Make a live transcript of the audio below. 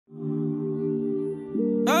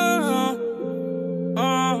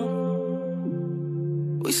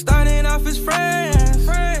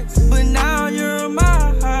friends. But now you're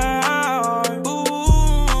my heart.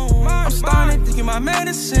 Ooh, I'm starting thinking my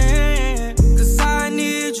medicine. Cause I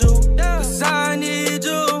need you. Cause I need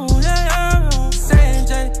you. Yeah. Say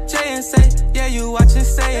J and say, yeah, you watching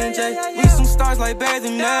Say and J. We some stars like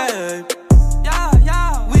bathing Ned.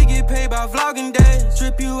 We get paid by vlogging days.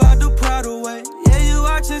 Trip you out the proud way. Yeah, you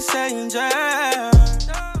watching Say and J.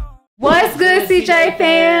 What's good, CJ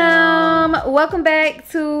fam? Welcome back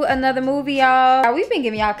to another movie, y'all. We've been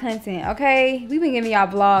giving y'all content, okay? We've been giving y'all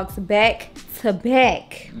vlogs back to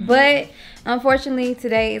back. But unfortunately,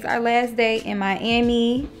 today is our last day in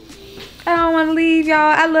Miami. I don't want to leave, y'all.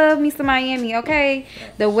 I love me some Miami, okay?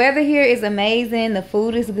 The weather here is amazing. The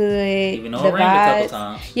food is good. Even though it rained a couple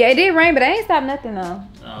times. Yeah, it did rain, but they ain't stopped nothing, though.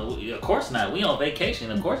 Of course not. We on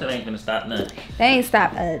vacation. Of course it ain't gonna stop nothing. They ain't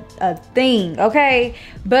stopped a thing, okay?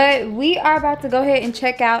 But we are about to go ahead and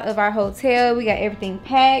check out of our hotel. We got everything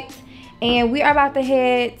packed. And we are about to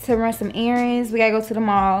head to run some errands. We gotta go to the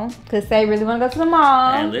mall. Cause Say really wanna go to the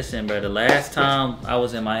mall. And listen, bro, the last time I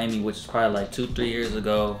was in Miami, which is probably like 2-3 years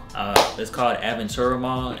ago, it's called Aventura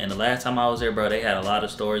Mall. And the last time I was there, bro, they had a lot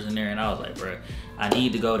of stores in there. And I was like, bro, I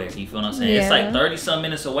need to go there. You feel what I'm saying? Yeah. It's like 30-some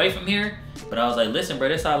minutes away from here. But I was like, listen, bro,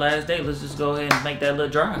 this our last day. Let's just go ahead and make that little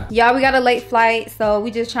drive. Y'all, we got a late flight. So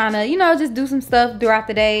we just trying to, you know, just do some stuff throughout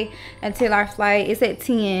the day until our flight. It's at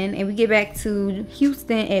 10 and we get back to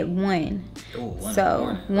Houston at 1. Ooh,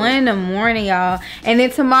 so 1 in the morning, y'all. And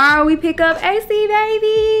then tomorrow we pick up AC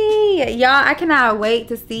baby. Y'all, I cannot wait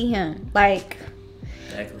to see him. Like,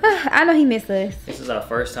 exactly. I know he missed us. This is our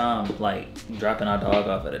first time like dropping our dog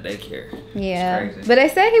off at a daycare. Yeah, but they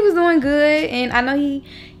said he was doing good, and I know he,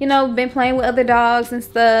 you know, been playing with other dogs and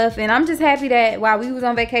stuff. And I'm just happy that while we was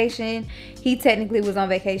on vacation, he technically was on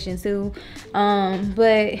vacation too.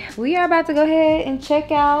 But we are about to go ahead and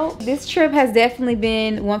check out. This trip has definitely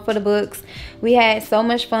been one for the books. We had so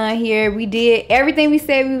much fun here. We did everything we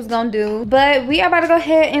said we was gonna do. But we are about to go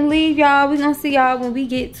ahead and leave, y'all. We're gonna see y'all when we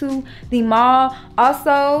get to the mall.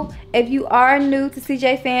 Also, if you are new to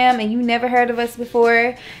CJ Fam and you never heard of us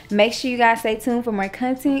before, make sure you guys stay tuned for more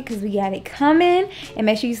content because we got it coming. And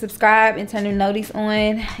make sure you subscribe and turn the notice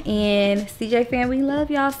on. And CJ Fam, we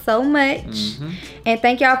love y'all so much. And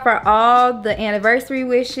thank y'all for all the anniversary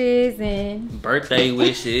wishes and birthday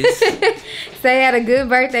wishes. Say had a good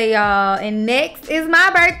birthday, y'all. And next is my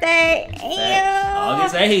birthday.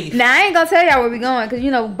 August 8th. Now I ain't gonna tell y'all where we going because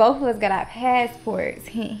you know both of us got our passports.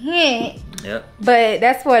 Hint, hint. Yep. But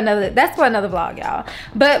that's for another vlog, y'all.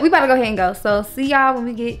 But we about to go ahead and go. So see y'all when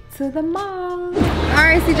we get to the mall.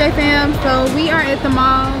 Alright, CJ fam. So we are at the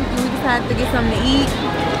mall and we decided to get something to eat.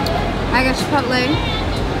 I got Chipotle.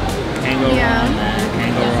 Can't go wrong, man.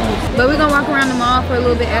 Can't go wrong. But we're gonna walk around the mall for a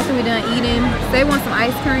little bit after we're done eating. They want some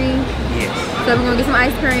ice cream. Yes. So we're gonna get some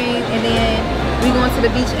ice cream and then we going to the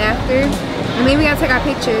beach after. And then we gotta take our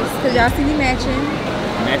pictures because y'all see me matching.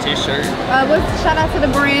 Matching shirt. Shout out to the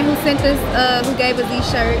brand who sent us, who gave us these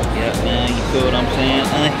shirts. Yep, man, you feel what I'm saying?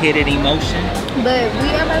 Unhidden emotion. But we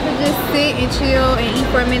are about to just sit and chill and eat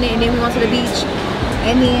for a minute and then we going to the beach.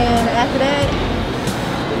 And then after that,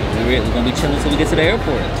 we're gonna be chilling until we get to the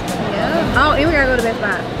airport. Yeah. Oh, and we gotta go to Best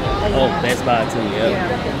Buy. Oh, Best Buy too, yep.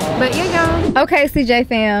 Yeah. But yeah, y'all. Okay, CJ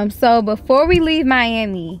fam. So before we leave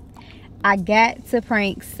Miami, I got to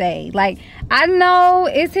prank Say. Like, I know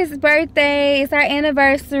it's his birthday, it's our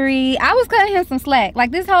anniversary. I was cutting him some slack.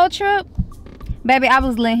 Like, this whole trip, baby, I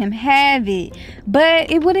was letting him have it.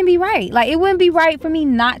 But it wouldn't be right. Like, it wouldn't be right for me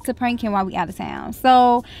not to prank him while we out of town.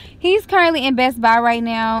 So, he's currently in Best Buy right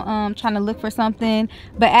now, trying to look for something.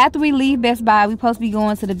 But after we leave Best Buy, we supposed to be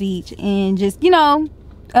going to the beach and just, you know,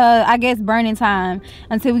 I guess burning time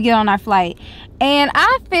until we get on our flight. And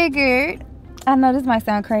I figured, I know this might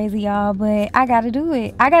sound crazy, y'all, but I gotta do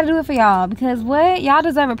it. I gotta do it for y'all because what? Y'all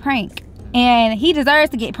deserve a prank. And he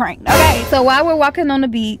deserves to get pranked, okay? So while we're walking on the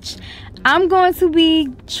beach, I'm going to be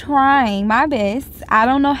trying my best. I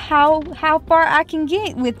don't know how far I can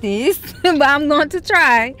get with this, but I'm going to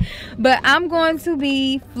try. But I'm going to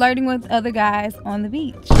be flirting with other guys on the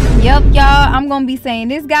beach. Yep, y'all, I'm going to be saying,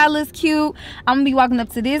 this guy looks cute. I'm going to be walking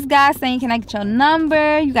up to this guy saying, can I get your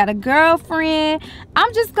number? You got a girlfriend?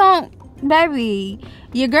 I'm just going to, baby,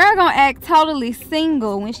 your girl gonna act totally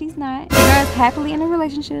single when she's not. Your girl's happily in a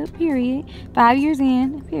relationship, period. 5 years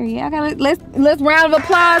in, period. Okay, let's round of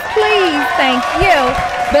applause, please. Thank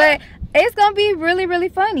you. But it's gonna be really, really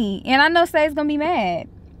funny. And I know Say's gonna be mad.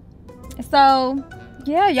 So,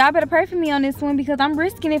 yeah, y'all better pray for me on this one because I'm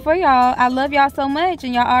risking it for y'all. I love y'all so much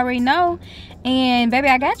and y'all already know. And baby,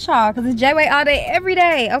 I got y'all because it's J-Way all day, every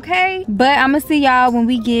day, okay? But I'm gonna see y'all when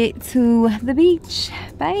we get to the beach.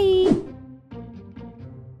 Bye.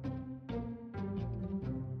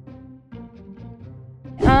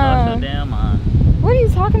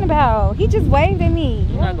 talking about? He just waved at me.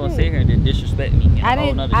 You're not gonna sit here and just disrespect me. I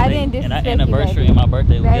didn't disrespect and our you, anniversary baby. and my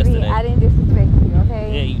birthday was Baby, yesterday. I didn't disrespect you,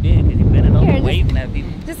 okay? Yeah, you did, because you been over Here, waving at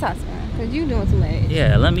people. Just talk to him, because you doing too much.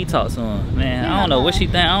 Yeah, let me talk to him. Man, I don't know what she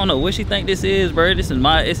think. I don't know what she think this is, bro. This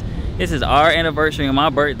is our anniversary and my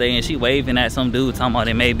birthday, and she waving at some dude talking about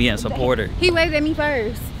they may be a supporter. He waved at me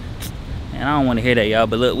first. And I don't want to hear that, y'all.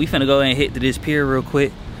 But look, we finna go and hit to this pier real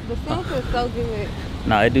quick. The sun feels so good.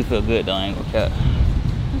 Nah, it do feel good though, I ain't gonna cap.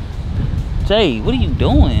 Jay, what are you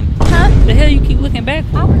doing? Huh? The hell you keep looking back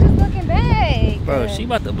for? I was just looking back. Bro, she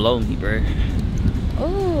about to blow me, bro.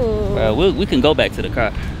 Ooh. Bro, we can go back to the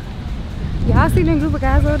car. Y'all see them group of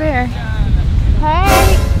guys over there?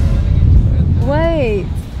 Hey. Wait.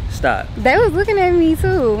 Stop. They was looking at me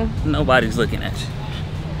too. Nobody's looking at you.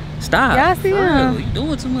 Stop. Y'all see them? You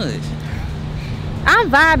doing too much.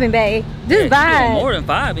 I'm vibing, babe. Just You vibe. doing more than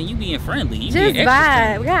vibing. You being friendly. You Just being extra vibe.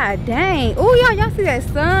 friendly. God dang. Oh, y'all see that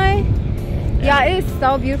sun? Y'all, it's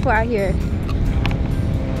so beautiful out here.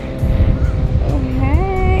 Oh,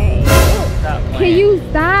 hey. Stop playing. Can you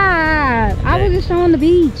stop? I was just showing the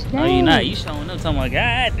beach. Dang. No, you not. You showing up talking about,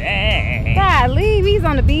 God dang. God, leave. He's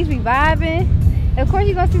on the beach. We vibing. Of course,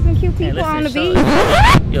 you're going to see some cute people on the beach.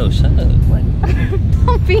 Yo, shut up. What?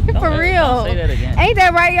 I'm being for real. Don't say that again. Ain't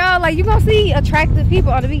that right, y'all? Like, you going to see attractive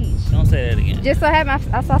people on the beach. Don't say that again. Just so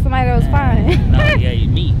happened I saw somebody that was fine. No, yeah, you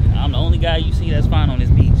me. I'm the only guy you see that's fine on this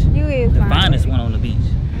beach. You is the fine. finest one on the beach.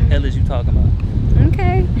 Hell is you talking about?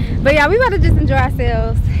 Okay. But yeah, we about to just enjoy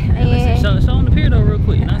ourselves. And Listen, show them the pier though real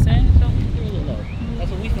quick, you know what I'm saying? Show them the pier a little low.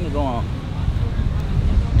 That's what we finna go on.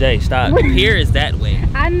 Jay, stop. The pier is that way.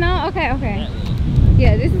 I know. Okay. That way.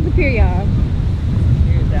 Yeah, this is the pier, y'all. The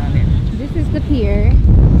pier is down there. This is the pier.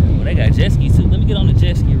 Oh, they got jet skis too. Let me get on the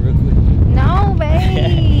jet ski real quick. No,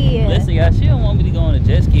 babe. Listen, y'all, she don't want me to go on the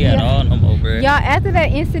jet ski at all no more, bro. Y'all, after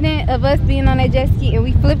that incident of us being on that jet ski and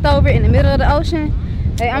we flipped over in the middle of the ocean,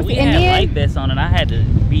 We had life vests on and I had to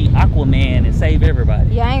be Aquaman and save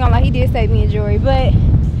everybody. Yeah, I ain't gonna lie, he did save me and Jory. But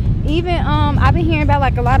even I've been hearing about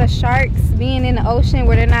like a lot of sharks being in the ocean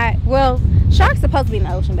where they're not, well, sharks supposed to be in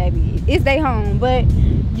the ocean, baby. It's their home, but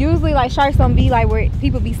usually like sharks don't be like where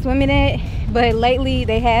people be swimming at, but lately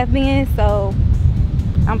they have been, so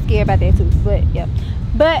I'm scared about that too. But yep.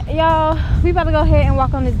 But y'all, we about to go ahead and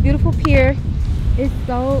walk on this beautiful pier. It's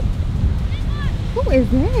so, who is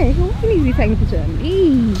that? Who needs to be taking a picture of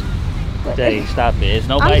me? Jay, stop it. There's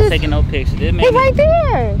nobody taking no picture. This man He's right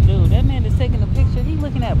there. Dude, that man is taking a picture. He's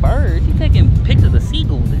looking at birds. He's taking pictures of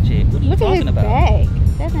seagulls and shit. What are you Look at talking his about? back.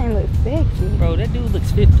 That thing looks sexy. Bro, that dude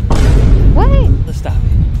looks 50. What? Let's stop it.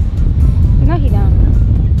 No, he don't.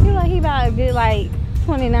 He like he about a good like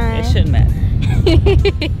 29. It shouldn't matter.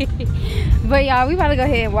 But y'all, we about to go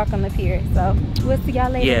ahead and walk on the pier. So we'll see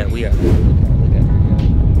y'all later. Yeah, we are.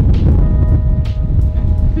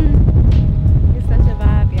 It's such a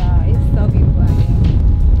vibe, y'all. It's so beautiful out here.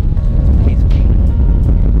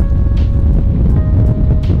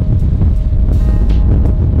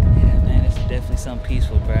 Yeah, man, it's definitely something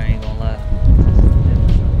peaceful, bro. I ain't gonna lie.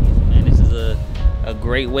 Man, this is a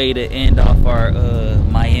great way to end off our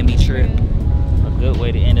Miami trip. A good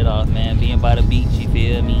way to end it off, man. Being by the beach, you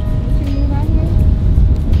feel me?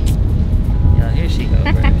 Yeah, here she go,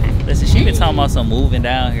 bro. Listen, she been talking about some moving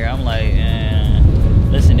down here. I'm like,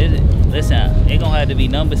 listen, it gonna have to be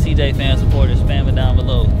number CJ fan supporters spamming down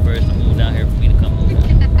below for us to move down here for me to come move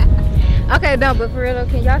down. Okay, no, but for real though,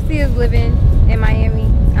 can y'all see us living in Miami?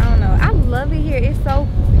 I don't know. I love it here. It's so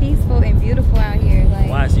peaceful and beautiful out here. Like,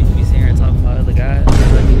 why she could be sitting here and talking about other guys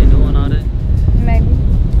like you been doing all that? maybe.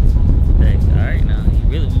 Dang, all right, now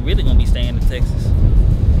we really gonna be staying in Texas.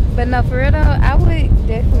 But no, for real though, I would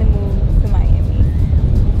definitely move to Miami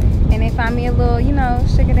and then find me a little, you know,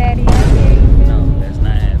 sugar daddy out here. You feel No, me? that's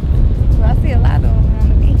not happening. Well, I see a lot of them on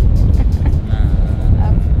the beach.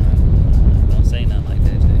 Don't say nothing like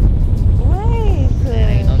that, Jay. Wait. That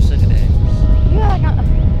ain't no sugar daddy. You like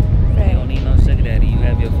You don't need no sugar daddy. You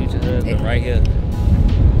have your future husband right here.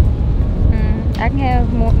 I can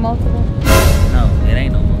have multiple. No, it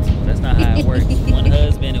ain't no multiple. That's not how it works. One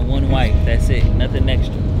husband and one wife. That's it. Nothing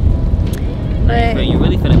extra. But You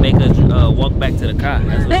really finna make us walk back to the car.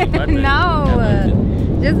 That's what you about to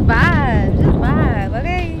no, just vibe,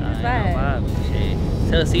 okay? Just vibe. Vibe. Shit.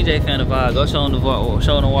 Tell CJ fan to vibe. Go show him the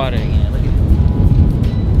water again. Look at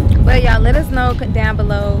it. But y'all, let us know down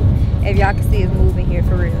below if y'all can see us moving here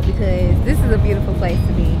for real, because this is a beautiful place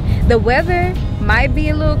to be. The weather might be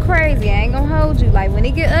a little crazy. I ain't gonna hold you. Like when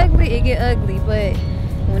it get ugly, it get ugly. But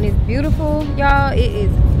when it's beautiful, y'all, it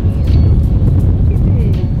is beautiful. Look at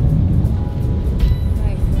this.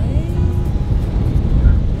 Like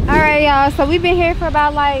what? All right, y'all. So we've been here for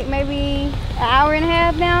about like maybe hour and a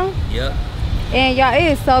half now. Yep. And y'all, it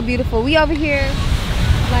is so beautiful. We over here,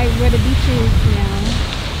 like where the beach is now.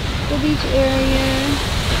 The beach area.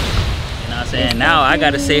 You know what I'm saying? Now I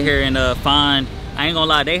gotta sit here and find. I ain't gonna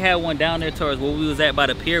lie, they had one down there towards where we was at by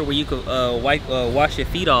the pier where you could wash your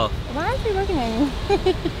feet off. Why is he looking at me?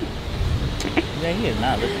 Yeah, he is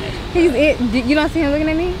not looking at you. You don't see him looking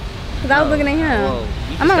at me? Because I was looking at him. Whoa,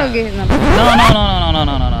 I'm not gonna get his number. No.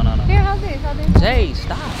 Here, how's this? Jay,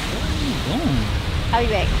 stop. What are you doing? I'll be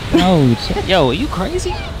back. No, yo, are you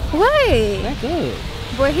crazy? What? That's good.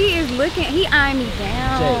 Boy, he is looking, he eyeing me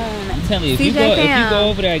down. Jay, I'm telling you, if you go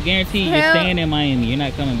over there, I guarantee you're staying in Miami. You're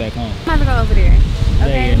not coming back home. I'm about to go over there.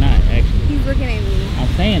 Okay? Jay, you're not, actually. He's looking at me. I'm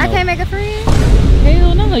saying I can't make a friend?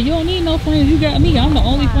 Hell no, you don't need no friends. You got me. I'm the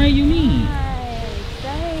only friend you need.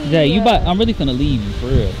 Jay, I'm really finna leave you, for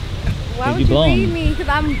real. Why would you leave me? Because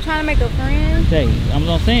I'm trying to make a friend? Jay,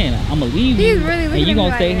 I'm saying, I'm gonna leave you. He's really looking and you're gonna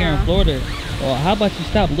at me stay right here now. in Florida. Well, how about you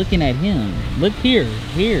stop looking at him? Look here,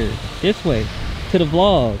 this way, to the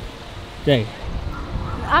vlog. Jay.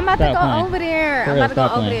 I'm about to go over there. I'm about to go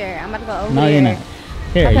over there. No, you're not.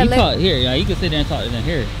 Here, Okay, you talk. Here, you can sit there and talk to them.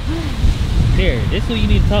 Here. This is who you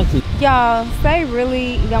need to talk to. Y'all, say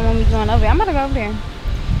really y'all want me going over there. I'm about to go over there.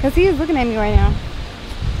 Because he is looking at me right now.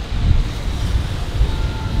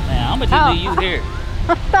 Man, I'm gonna just leave you here.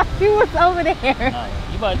 I thought you was over there. No,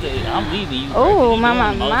 you about to, I'm leaving you. Oh,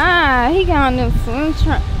 my. He got on them swim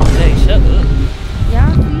trunks. Jay, shut up.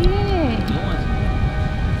 Y'all see it?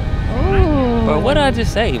 Oh. Bro, what did I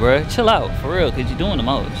just say, bro? Chill out, for real, because you're doing the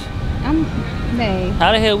most. Babe.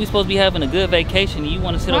 How the hell we supposed to be having a good vacation and you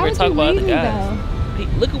want to sit over and talk about other guys?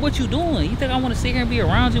 Look at what you doing. You think I want to sit here and be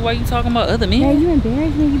around you while you talking about other men? Yeah, you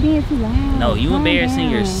embarrassing me. You being too loud. No, you embarrassing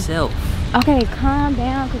yourself. Okay, calm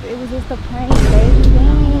down, because it was just a prank,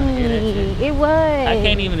 baby. It was. I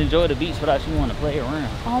can't even enjoy the beach without you want to play around.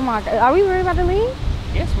 Oh my God. Are we really about to leave?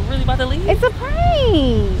 Yes, we're really about to leave. It's a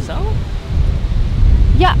prank. So?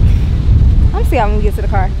 Yeah. I'm see how I'm gonna get to the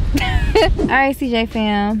car. Alright, CJ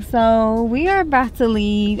fam. So we are about to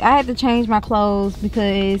leave. I had to change my clothes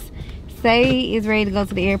because Say is ready to go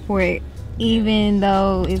to the airport, even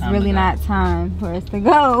though it's really not time for us to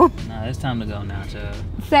go. Nah, it's time to go now, child.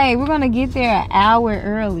 Say, we're gonna get there an hour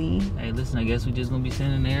early. Hey, listen, I guess we're just gonna be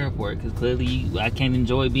sitting in the airport because clearly I can't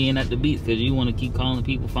enjoy being at the beach because you want to keep calling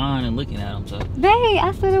people fine and looking at them. So, Babe,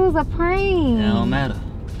 I said it was a prank. It don't matter.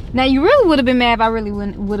 Now you really would have been mad if I really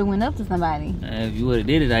would have went up to somebody. If you would have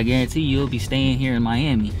did it, I guarantee you'll be staying here in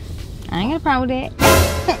Miami. I ain't got a problem with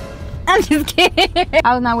that. I'm just kidding.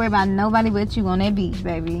 I was not worried about nobody but you on that beach,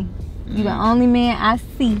 baby. You the only man I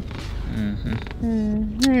see.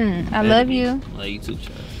 I love you. Love you too,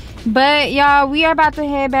 child. But y'all, we are about to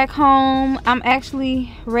head back home. I'm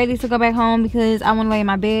actually ready to go back home because I want to lay in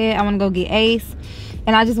my bed. I want to go get Ace,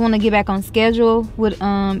 and I just want to get back on schedule with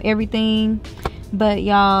everything. But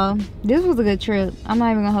y'all, this was a good trip. I'm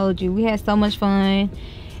not even gonna hold you. We had so much fun,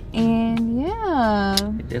 and yeah,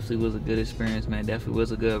 it definitely was a good experience, man. Definitely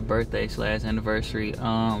was a good birthday / anniversary.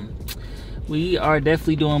 We are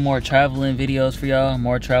definitely doing more traveling videos for y'all,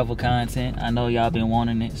 more travel content. I know y'all been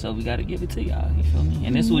wanting it, so we got to give it to y'all. You feel me?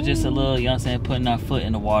 And this was just a little, you know what I'm saying, putting our foot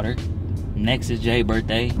in the water. Next is Jay's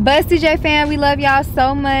birthday. But CJ fam, we love y'all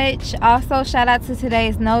so much. Also, shout out to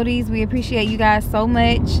today's noties. We appreciate you guys so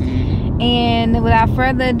much. And without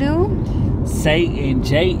further ado, Say and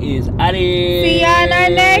Jay is out here. See y'all in our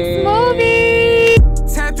next movie.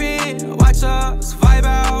 Tap in, watch us, vibe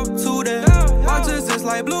out to them. Watch us just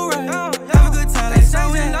like Blu-ray. Have a good time, they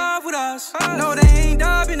so in love with us. No, they ain't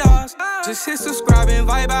dubbing us. Just hit subscribe and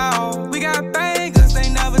vibe out. We got bangers, they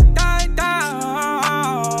never die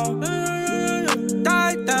down.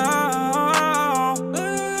 Die down.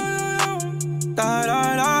 Die,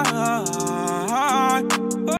 die, die.